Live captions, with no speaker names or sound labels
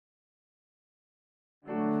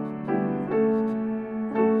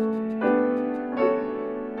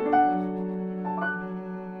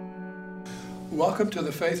Welcome to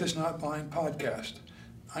the Faith is Not Blind podcast.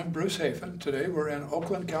 I'm Bruce Hafen. Today we're in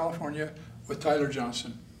Oakland, California with Tyler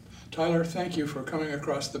Johnson. Tyler, thank you for coming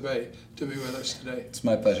across the bay to be with us today. It's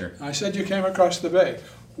my pleasure. I said you came across the bay.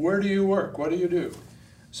 Where do you work? What do you do?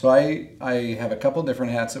 So I have a couple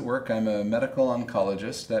different hats at work. I'm a medical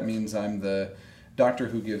oncologist. That means I'm the doctor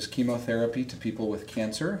who gives chemotherapy to people with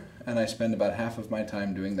cancer, and I spend about half of my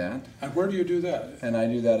time doing that. And where do you do that? And I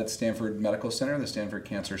do that at Stanford Medical Center, the Stanford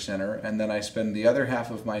Cancer Center, and then I spend the other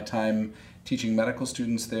half of my time teaching medical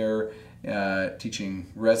students there,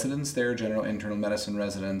 teaching residents there, general internal medicine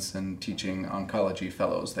residents, and teaching oncology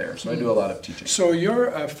fellows there. So I do a lot of teaching. So you're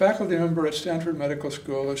a faculty member at Stanford Medical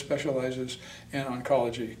School who specializes in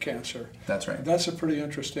oncology, cancer. That's right. That's a pretty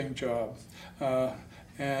interesting job.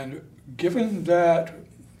 And given that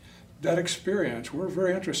experience, we're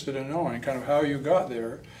very interested in knowing kind of how you got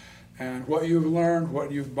there and what you've learned,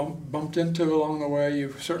 what you've bumped into along the way.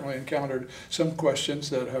 You've certainly encountered some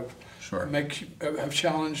questions that have have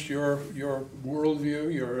challenged your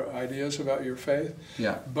worldview, your ideas about your faith.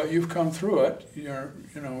 Yeah. But you've come through it.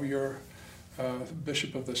 You're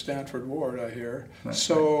bishop of the Stanford ward, I hear. That's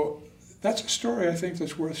a story I think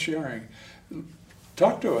that's worth sharing.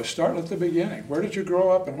 Talk to us. Start at the beginning. Where did you grow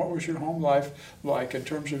up, and what was your home life like in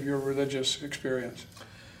terms of your religious experience?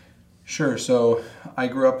 Sure. So I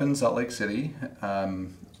grew up in Salt Lake City.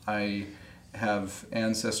 I have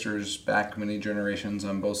ancestors back many generations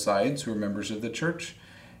on both sides who are members of the church.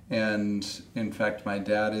 And in fact, my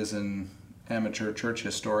dad is an amateur church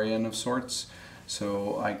historian of sorts.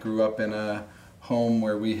 So I grew up in a home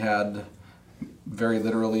where we had very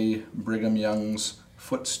literally Brigham Young's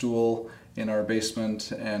footstool in our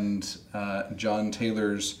basement and John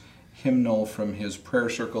Taylor's hymnal from his prayer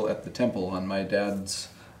circle at the temple on my dad's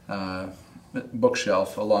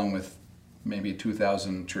bookshelf, along with maybe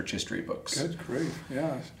 2,000 church history books. Good grief,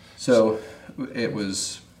 yeah. So it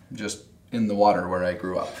was just in the water where I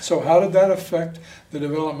grew up. So how did that affect the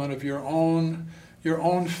development of your own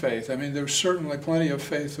faith? I mean, there's certainly plenty of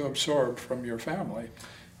faith to absorb from your family.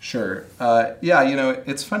 Sure. Yeah,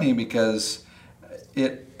 it's funny because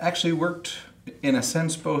it actually worked in a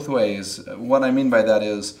sense both ways. What I mean by that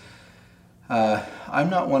is I'm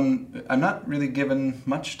not really given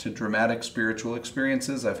much to dramatic spiritual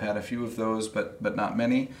experiences. I've had a few of those, but not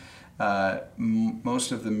many.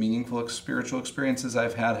 Most of the meaningful spiritual experiences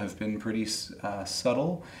I've had have been pretty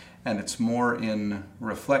subtle, and it's more in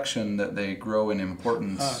reflection that they grow in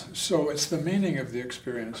importance. So it's the meaning of the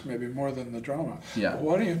experience, maybe more than the drama. Yeah.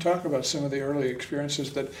 Why don't you talk about some of the early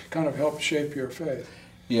experiences that kind of helped shape your faith?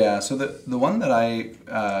 Yeah, so the one that I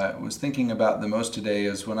was thinking about the most today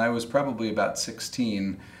is when I was probably about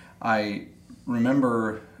 16, I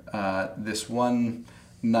remember this one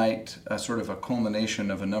night, sort of a culmination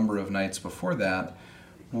of a number of nights before that,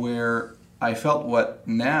 where I felt what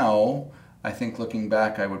now, I think looking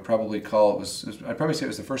back, I would probably call I'd probably say it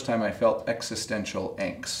was the first time I felt existential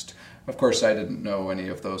angst. Of course, I didn't know any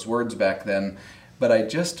of those words back then, but I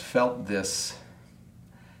just felt this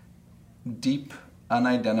deep,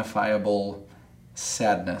 unidentifiable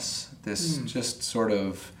sadness, this just sort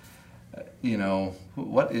of,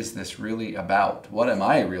 what is this really about? What am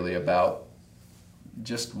I really about?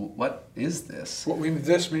 Just what is this?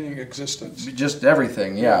 This meaning existence. Just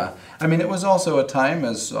everything, yeah. I mean, it was also a time,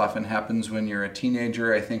 as often happens when you're a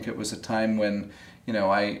teenager, I think it was a time when,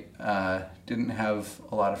 I didn't have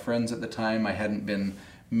a lot of friends at the time. I hadn't been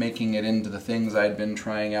making it into the things I'd been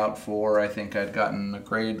trying out for. I think I'd gotten a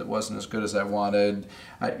grade that wasn't as good as I wanted.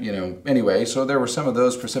 Anyway, so there were some of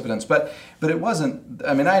those precipitants, but it wasn't,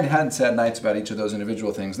 I mean, I'd had sad nights about each of those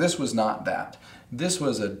individual things. This was not that. This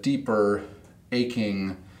was a deeper,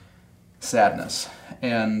 aching sadness,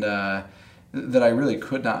 and that I really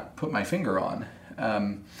could not put my finger on.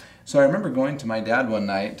 So I remember going to my dad one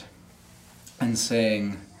night and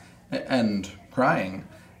crying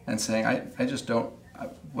and saying, I just don't,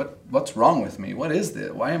 what's wrong with me? What is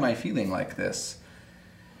this? Why am I feeling like this?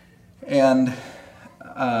 And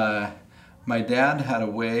my dad had a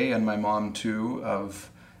way, and my mom too,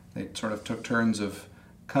 they sort of took turns of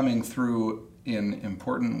coming through in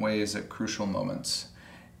important ways at crucial moments.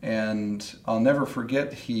 And I'll never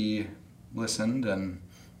forget, he listened and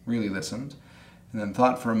really listened, and then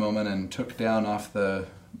thought for a moment and took down off the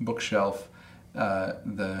bookshelf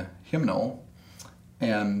the hymnal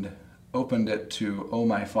and opened it to "O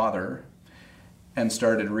My Father" and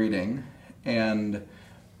started reading, and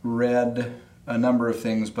read a number of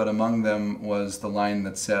things, but among them was the line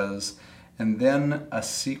that says, "And then a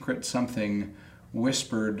secret something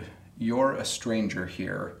whispered, 'You're a stranger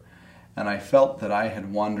here.' And I felt that I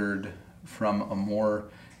had wandered from a more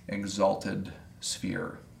exalted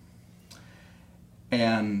sphere."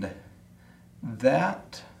 And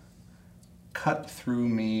that cut through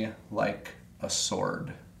me like a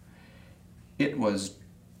sword. It was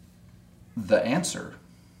the answer.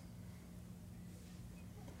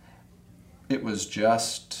 It was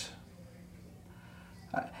just,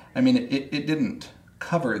 I mean, it didn't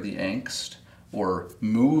cover the angst or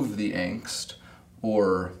move the angst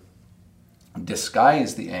or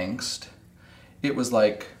disguise the angst. It was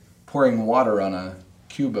like pouring water on a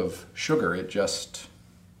cube of sugar. It just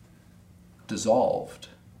dissolved.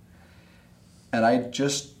 And I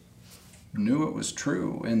just knew it was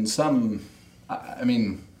true in some, I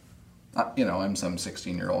mean, you know, I'm some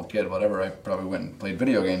 16-year-old kid, whatever. I probably went and played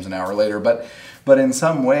video games an hour later, but in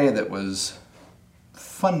some way that was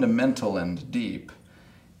fundamental and deep,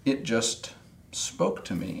 it just spoke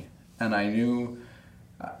to me. And I knew,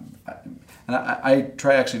 and I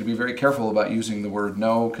try actually to be very careful about using the word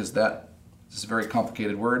no, because that is a very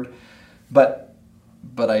complicated word, but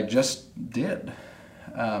I just did.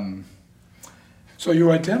 So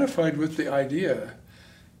you identified with the idea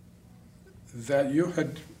that you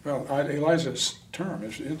had, well, Eliza's term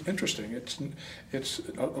is interesting. It's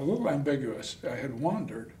a little ambiguous. I had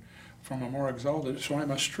wandered from a more exalted, so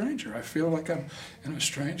I'm a stranger. I feel like I'm in a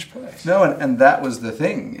strange place. No, and that was the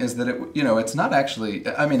thing, is that it's not actually,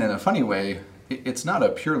 I mean, in a funny way, it's not a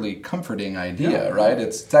purely comforting idea, right?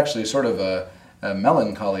 It's actually sort of a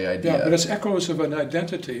melancholy idea. Yeah, but it's echoes of an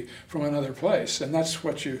identity from another place, and that's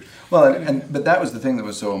what you... Well, but that was the thing that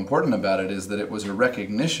was so important about it, is that it was a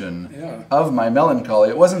recognition of my melancholy.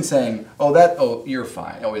 It wasn't saying, oh, you're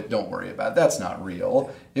fine. Oh, don't worry about it. That's not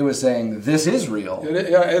real. It was saying, this is real. It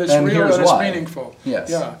is and real here's and it's why. meaningful. Yes.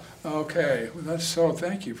 Yeah, okay. Well,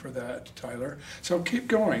 thank you for that, Tyler. So keep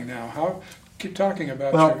going now. Keep talking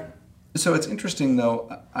about your... So it's interesting,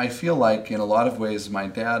 though. I feel like in a lot of ways my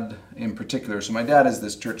dad in particular, so my dad is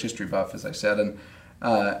this church history buff, as I said, and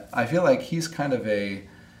I feel like he's kind of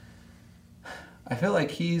I feel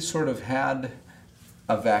like he sort of had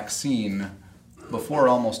a vaccine before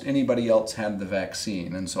almost anybody else had the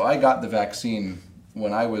vaccine. And so I got the vaccine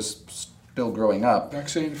when I was still growing up.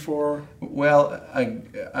 Vaccine for? Well,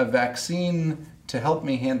 a vaccine to help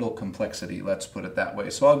me handle complexity, let's put it that way.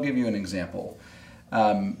 So I'll give you an example.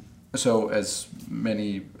 So as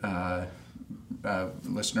many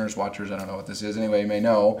listeners, watchers, I don't know what this is anyway, may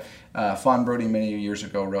know, Fawn Brodie many years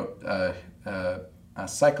ago wrote a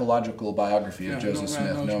psychological biography of Joseph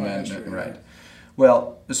Smith. No Man, right.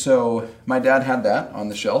 Well, so my dad had that on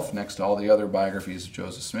the shelf next to all the other biographies of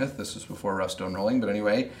Joseph Smith. This was before Rough Stone Rolling, but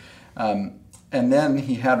anyway. And then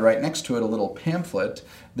he had right next to it a little pamphlet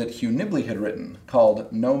that Hugh Nibley had written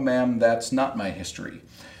called No Ma'am, That's Not My History,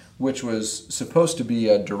 which was supposed to be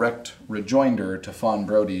a direct rejoinder to Fawn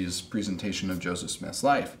Brodie's presentation of Joseph Smith's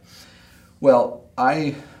life. Well,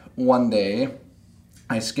 one day,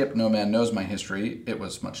 I skipped No Man Knows My History. It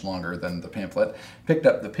was much longer than the pamphlet. Picked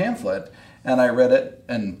up the pamphlet, and I read it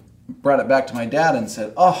and brought it back to my dad and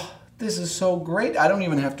said, oh, this is so great. I don't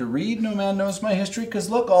even have to read No Man Knows My History, because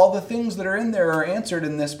look, all the things that are in there are answered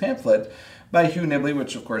in this pamphlet by Hugh Nibley,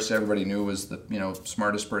 which of course everybody knew was the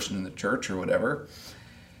smartest person in the church or whatever.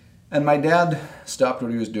 And my dad stopped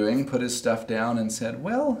what he was doing, put his stuff down, and said,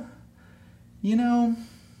 well,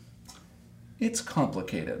 it's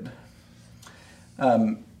complicated.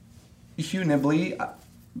 Hugh Nibley,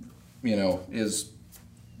 is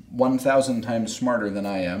 1,000 times smarter than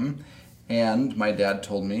I am, and my dad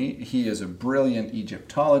told me he is a brilliant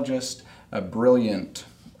Egyptologist, a brilliant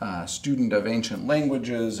student of ancient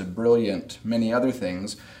languages, a brilliant many other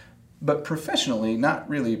things, but professionally not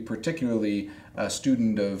really particularly a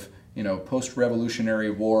student of post-Revolutionary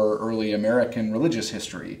War, early American religious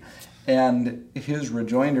history. And his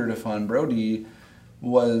rejoinder to Fawn Brodie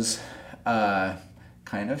was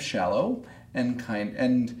kind of shallow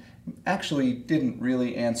and actually didn't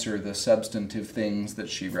really answer the substantive things that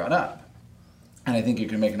she brought up. And I think you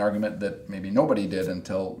can make an argument that maybe nobody did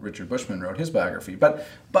until Richard Bushman wrote his biography.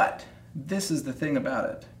 But this is the thing about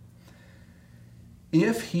it.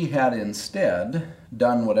 If he had instead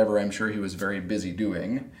done whatever I'm sure he was very busy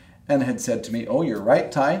doing, and had said to me, oh, you're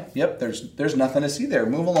right, Ty. Yep, there's nothing to see there.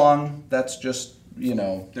 Move along. That's just,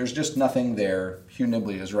 there's just nothing there. Hugh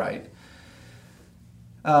Nibley is right.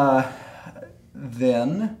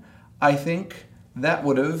 Then I think that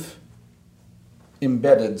would have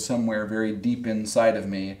embedded somewhere very deep inside of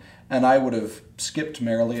me, and I would have skipped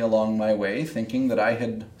merrily along my way thinking that I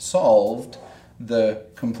had solved the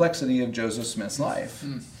complexity of Joseph Smith's life.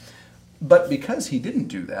 But because he didn't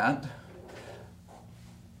do that,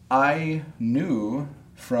 I knew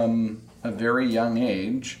from a very young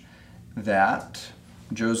age that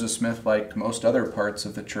Joseph Smith, like most other parts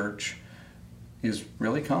of the church, is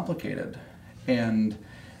really complicated. And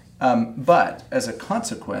but as a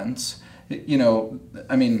consequence, you know,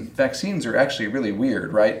 I mean, vaccines are actually really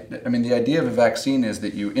weird, right? I mean, the idea of a vaccine is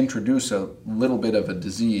that you introduce a little bit of a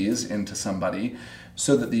disease into somebody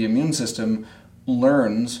so that the immune system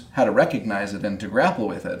learns how to recognize it and to grapple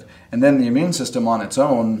with it. And then the immune system on its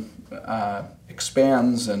own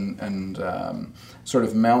expands and sort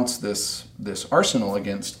of mounts this arsenal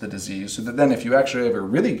against the disease, so that then if you actually ever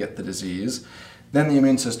really get the disease, then the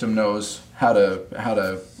immune system knows how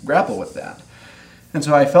to grapple with that. And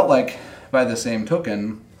so I felt like, by the same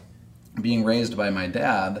token, being raised by my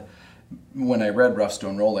dad, when I read Rough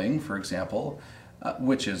Stone Rolling, for example,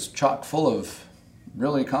 which is chock full of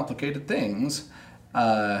really complicated things,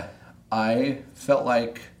 I felt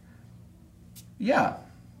like, yeah,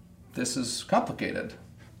 this is complicated.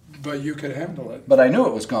 But you could handle it. But I knew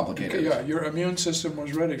it was complicated. Yeah, your immune system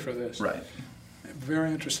was ready for this. Right.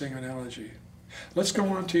 Very interesting analogy. Let's go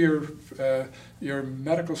on to your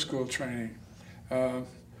medical school training,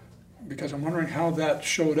 because I'm wondering how that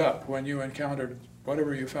showed up when you encountered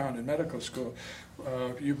whatever you found in medical school.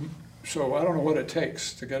 So I don't know what it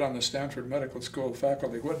takes to get on the Stanford Medical School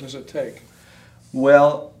faculty. What does it take?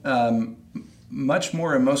 Well, much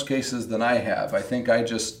more in most cases than I have. I think I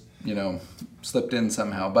just, slipped in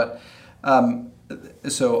somehow. But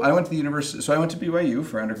so I went to the university. So I went to BYU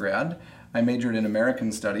for undergrad. I majored in American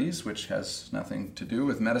Studies, which has nothing to do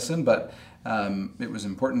with medicine, but it was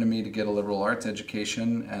important to me to get a liberal arts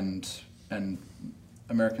education, and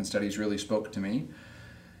American Studies really spoke to me.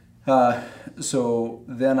 So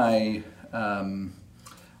then I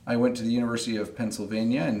went to the University of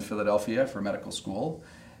Pennsylvania in Philadelphia for medical school,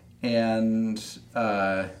 and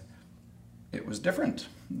it was different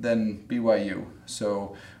than BYU.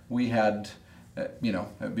 So we had, at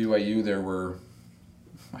BYU there were,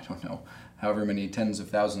 I don't know, however many tens of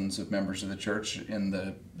thousands of members of the church in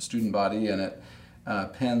the student body, and at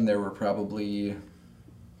Penn there were probably,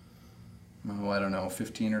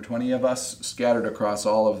 15 or 20 of us scattered across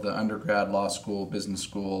all of the undergrad, law school, business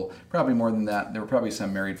school, probably more than that. There were probably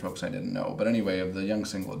some married folks I didn't know, but anyway, of the young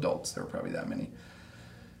single adults, there were probably that many.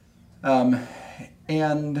 I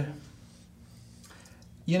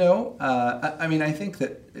think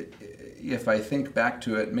that if I think back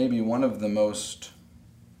to it, maybe one of the most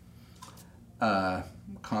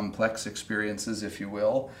complex experiences, if you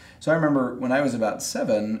will. So I remember when I was about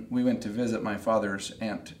 7, we went to visit my father's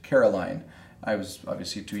Aunt Caroline. I was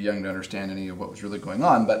obviously too young to understand any of what was really going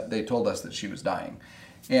on, but they told us that she was dying.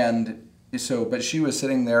 And so, but she was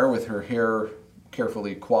sitting there with her hair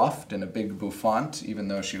carefully coiffed in a big bouffant, even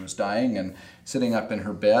though she was dying, and sitting up in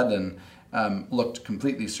her bed, and looked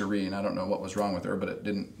completely serene. I don't know what was wrong with her, but it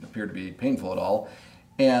didn't appear to be painful at all.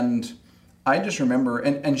 And I just remember,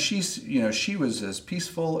 and she's, she was as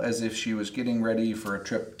peaceful as if she was getting ready for a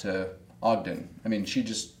trip to Ogden. I mean, she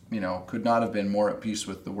just, could not have been more at peace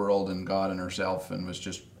with the world and God and herself, and was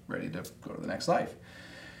just ready to go to the next life.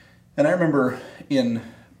 And I remember in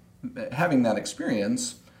having that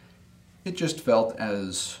experience, it just felt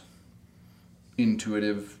as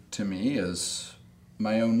intuitive to me as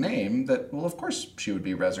my own name, that, well, of course she would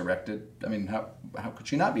be resurrected. I mean, how could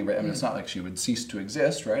she not be? I mean, it's not like she would cease to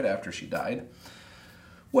exist right after she died.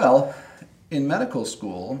 Well, in medical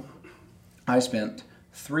school, I spent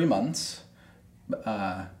 3 months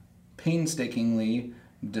painstakingly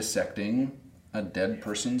dissecting a dead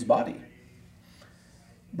person's body,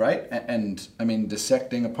 right? And I mean,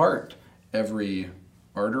 dissecting apart every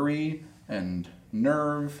artery and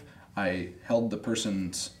nerve. I held the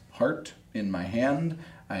person's heart in my hand.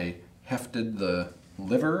 I hefted the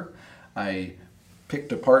liver. I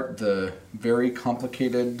picked apart the very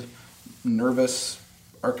complicated nervous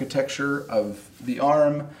architecture of the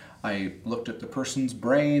arm. I looked at the person's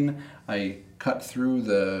brain. I cut through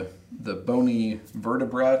the bony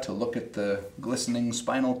vertebra to look at the glistening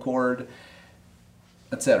spinal cord,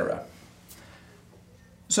 etc.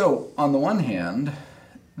 So on the one hand,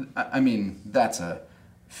 I mean, that's a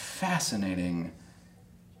fascinating,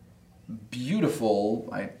 beautiful,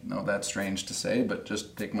 I know that's strange to say, but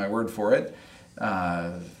just take my word for it,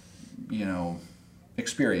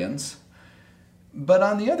 experience. But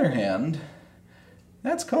on the other hand,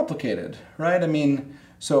 that's complicated, right? I mean,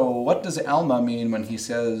 so what does Alma mean when he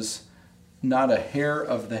says, not a hair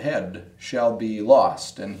of the head shall be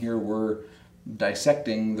lost? And here we're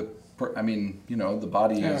dissecting the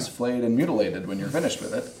body is flayed and mutilated when you're finished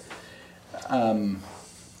with it.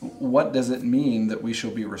 what does it mean that we shall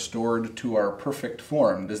be restored to our perfect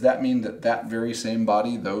form? Does that mean that that very same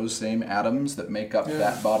body, those same atoms that make up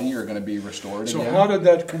that body are going to be restored again? So how did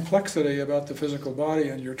that complexity about the physical body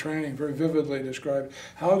and your training, very vividly described,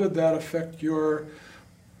 how did that affect your,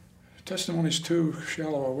 testimony's too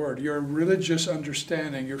shallow a word, your religious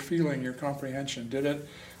understanding, your feeling, your comprehension?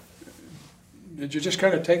 Did you just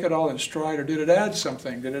kind of take it all in stride, or did it add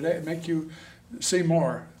something? Did it make you see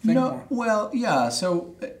more, think more? Well, yeah.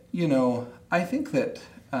 So, I think that,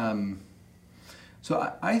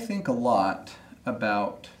 I think a lot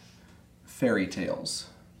about fairy tales.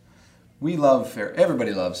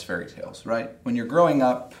 Everybody loves fairy tales, right? When you're growing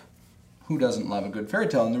up, who doesn't love a good fairy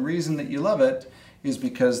tale? And the reason that you love it is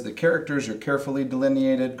because the characters are carefully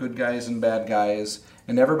delineated, good guys and bad guys,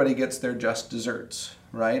 and everybody gets their just desserts,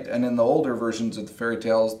 right? And in the older versions of the fairy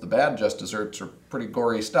tales, the bad just desserts are pretty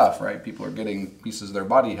gory stuff, right? People are getting pieces of their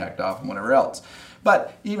body hacked off and whatever else.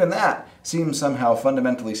 But even that seems somehow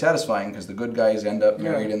fundamentally satisfying because the good guys end up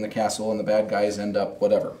married in the castle and the bad guys end up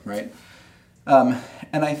whatever, right? And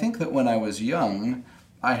I think that when I was young,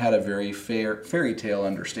 I had a very fairy tale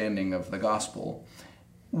understanding of the gospel,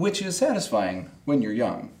 which is satisfying when you're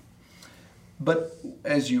young. But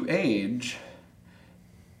as you age,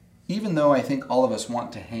 even though I think all of us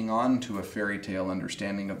want to hang on to a fairy tale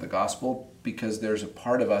understanding of the gospel because there's a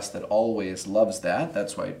part of us that always loves that,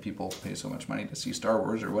 that's why people pay so much money to see Star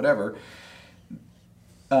Wars or whatever,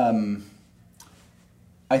 I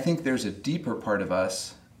think there's a deeper part of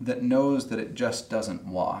us that knows that it just doesn't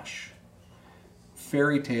wash.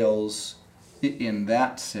 Fairy tales, in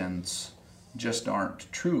that sense, just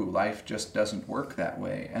aren't true. Life just doesn't work that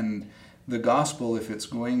way. And the gospel, if it's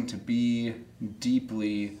going to be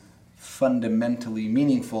deeply, fundamentally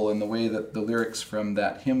meaningful in the way that the lyrics from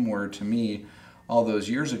that hymn were to me all those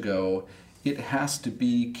years ago, it has to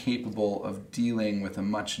be capable of dealing with a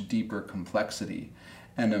much deeper complexity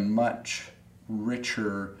and a much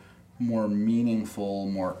richer, more meaningful,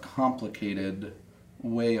 more complicated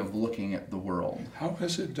way of looking at the world. How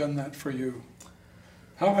has it done that for you?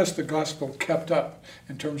 How has the gospel kept up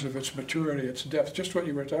in terms of its maturity, its depth, just what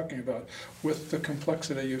you were talking about, with the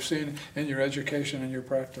complexity you've seen in your education and your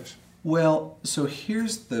practice? Well, so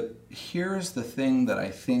here's the thing that I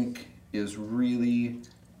think is really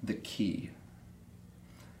the key,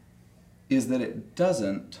 is that it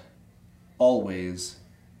doesn't always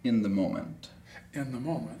in the moment. In the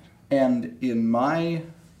moment. And in my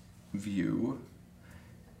view,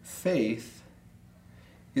 faith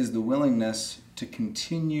is the willingness to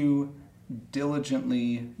continue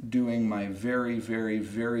diligently doing my very, very,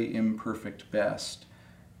 very imperfect best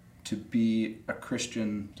to be a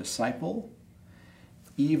Christian disciple,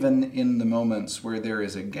 even in the moments where there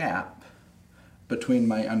is a gap between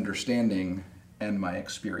my understanding and my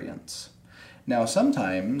experience. Now,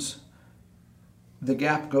 sometimes the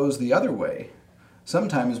gap goes the other way.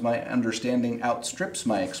 Sometimes my understanding outstrips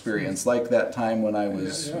my experience, like that time when I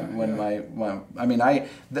was, the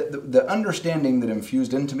understanding that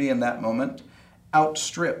infused into me in that moment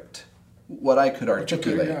outstripped what I could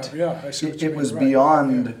articulate. I see what you mean. It was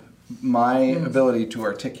beyond my ability to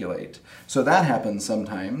articulate. So that happens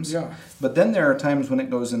sometimes. Yeah. But then there are times when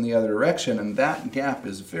it goes in the other direction, and that gap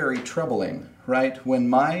is very troubling, right? When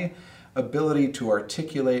my ability to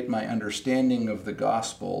articulate my understanding of the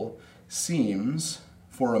gospel seems,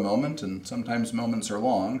 for a moment, and sometimes moments are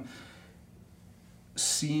long,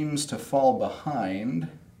 seems to fall behind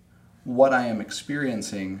what I am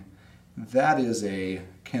experiencing, that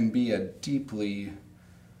can be a deeply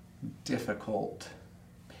difficult,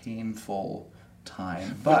 painful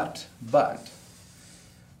time. But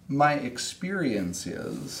my experience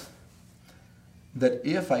is that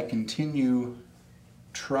if I continue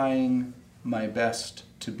trying my best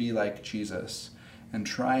to be like Jesus and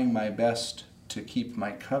trying my best to keep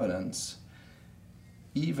my covenants,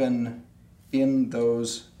 even in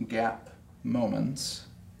those gap moments,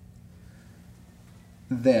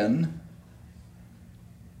 then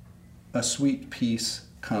a sweet peace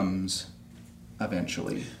comes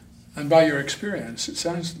eventually. And by your experience, it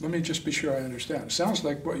sounds, let me just be sure I understand. It sounds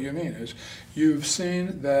like what you mean is you've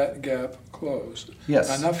seen that gap closed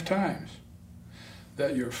enough times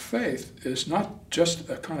that your faith is not just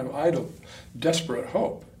a kind of idle, desperate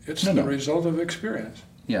hope. It's the result of experience.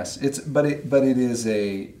 Yes, but it is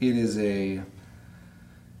a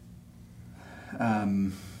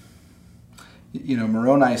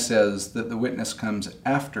Moroni says that the witness comes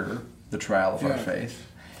after the trial of our faith,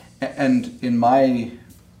 and in my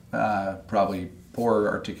probably poor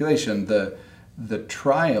articulation, the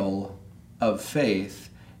trial of faith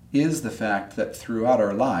is the fact that throughout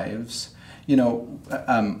our lives,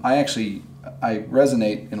 I actually I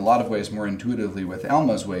resonate in a lot of ways more intuitively with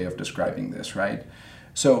Alma's way of describing this, right?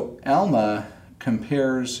 So Alma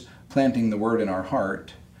compares planting the Word in our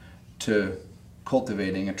heart to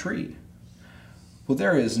cultivating a tree. Well,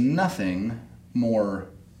 there is nothing more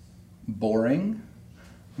boring,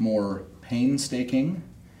 more painstaking,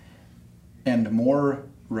 and more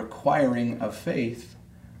requiring of faith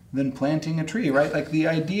than planting a tree, right? Like the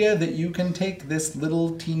idea that you can take this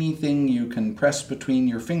little teeny thing you can press between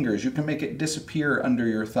your fingers, you can make it disappear under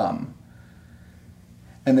your thumb,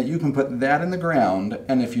 and that you can put that in the ground,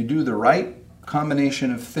 and if you do the right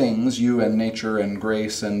combination of things, you and nature and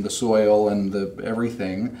grace and the soil and the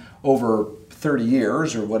everything, over 30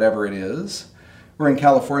 years or whatever it is. We're in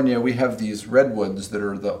California, we have these redwoods that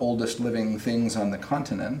are the oldest living things on the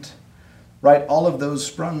continent, right? All of those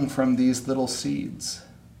sprung from these little seeds,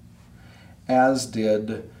 as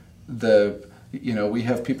did we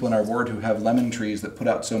have people in our ward who have lemon trees that put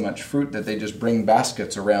out so much fruit that they just bring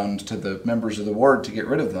baskets around to the members of the ward to get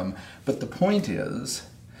rid of them. But the point is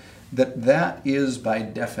that is by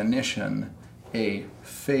definition a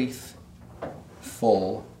faithful,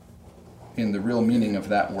 in the real meaning of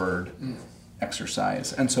that word,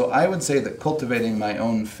 exercise. And so I would say that cultivating my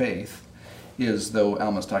own faith is, though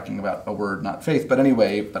Alma's talking about a word, not faith, but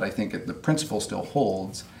anyway, but I think the principle still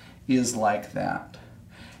holds, is like that.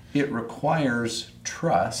 It requires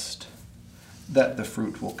trust that the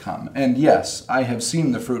fruit will come. And yes, I have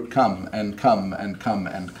seen the fruit come and come and come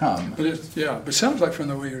and come. But it sounds like from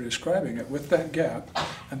the way you're describing it, with that gap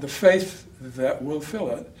and the faith that will fill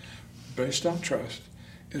it, based on trust,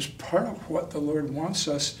 is part of what the Lord wants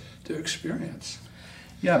us to experience.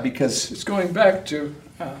 Yeah, because it's going back to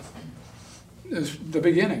the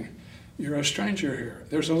beginning. You're a stranger here.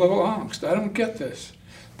 There's a little angst. I don't get this.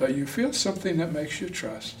 But you feel something that makes you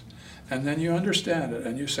trust. And then you understand it,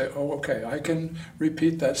 and you say, oh, okay, I can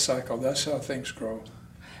repeat that cycle. That's how things grow.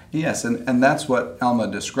 Yes, and that's what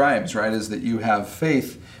Alma describes, right, is that you have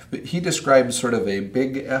faith. He describes sort of a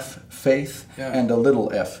big F faith and a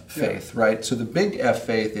little f faith, right? So the big F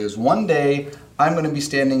faith is one day I'm going to be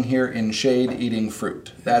standing here in shade eating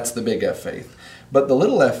fruit. That's the big F faith. But the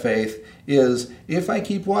little f faith is if I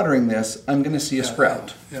keep watering this, I'm going to see a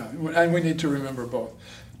sprout. Yeah, and we need to remember both.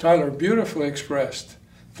 Tyler, beautifully expressed.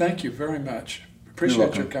 Thank you very much.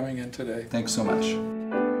 Appreciate your coming in today. Thanks so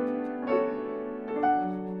much.